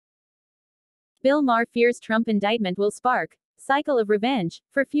Bill Maher fears Trump indictment will spark cycle of revenge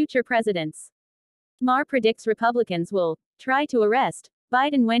for future presidents. Maher predicts Republicans will try to arrest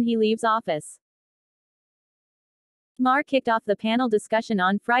Biden when he leaves office. Maher kicked off the panel discussion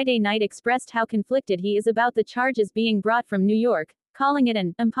on Friday night, expressed how conflicted he is about the charges being brought from New York, calling it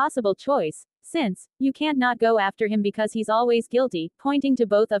an impossible choice, since you can't not go after him because he's always guilty, pointing to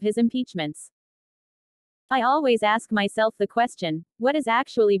both of his impeachments. I always ask myself the question, what is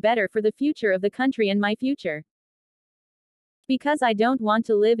actually better for the future of the country and my future? Because I don't want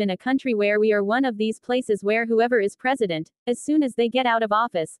to live in a country where we are one of these places where whoever is president, as soon as they get out of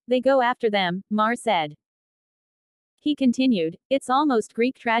office, they go after them, Maher said. He continued, it's almost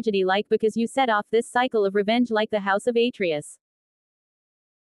Greek tragedy-like because you set off this cycle of revenge like the House of Atreus.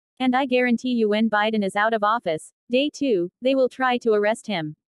 And I guarantee you when Biden is out of office, day 2, they will try to arrest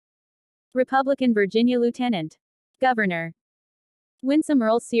him. Republican Virginia Lieutenant Governor Winsome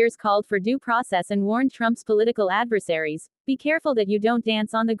Earl Sears called for due process and warned Trump's political adversaries, be careful that you don't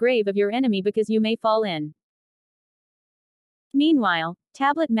dance on the grave of your enemy because you may fall in. Meanwhile,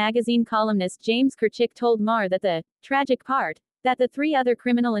 Tablet magazine columnist James Kirchick told Maher that the tragic part, that the 3 other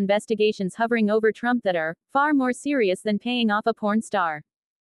criminal investigations hovering over Trump that are far more serious than paying off a porn star.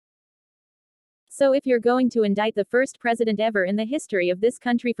 So if you're going to indict the first president ever in the history of this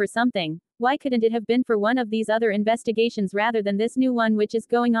country for something, why couldn't it have been for one of these other investigations rather than this new one, which is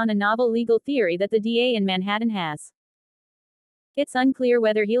going on a novel legal theory that the DA in Manhattan has? It's unclear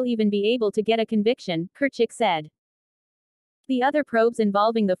whether he'll even be able to get a conviction, Kirchick said. The other probes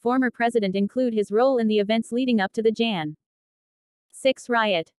involving the former president include his role in the events leading up to the Jan. 6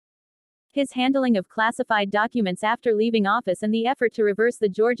 riot, his handling of classified documents after leaving office, and the effort to reverse the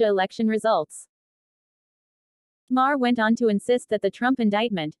Georgia election results. Maher went on to insist that the Trump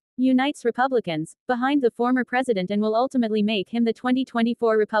indictment unites Republicans behind the former president and will ultimately make him the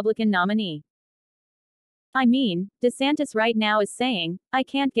 2024 Republican nominee. I mean, DeSantis right now is saying, I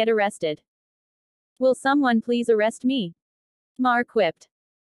can't get arrested. Will someone please arrest me? Maher quipped.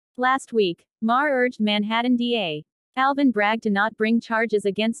 Last week, Maher urged Manhattan DA Alvin Bragg to not bring charges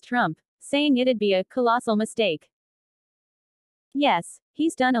against Trump, saying it'd be a colossal mistake. Yes,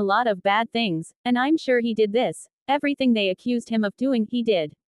 he's done a lot of bad things, and I'm sure he did this. Everything they accused him of doing, he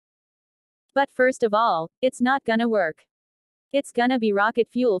did. But first of all, it's not gonna work. It's gonna be rocket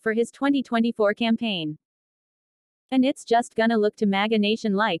fuel for his 2024 campaign. And it's just gonna look to MAGA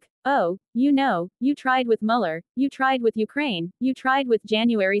Nation like, oh, you know, you tried with Mueller, you tried with Ukraine, you tried with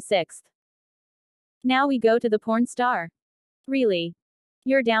January 6th. Now we go to the porn star. Really?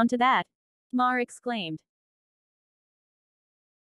 You're down to that? Maher exclaimed.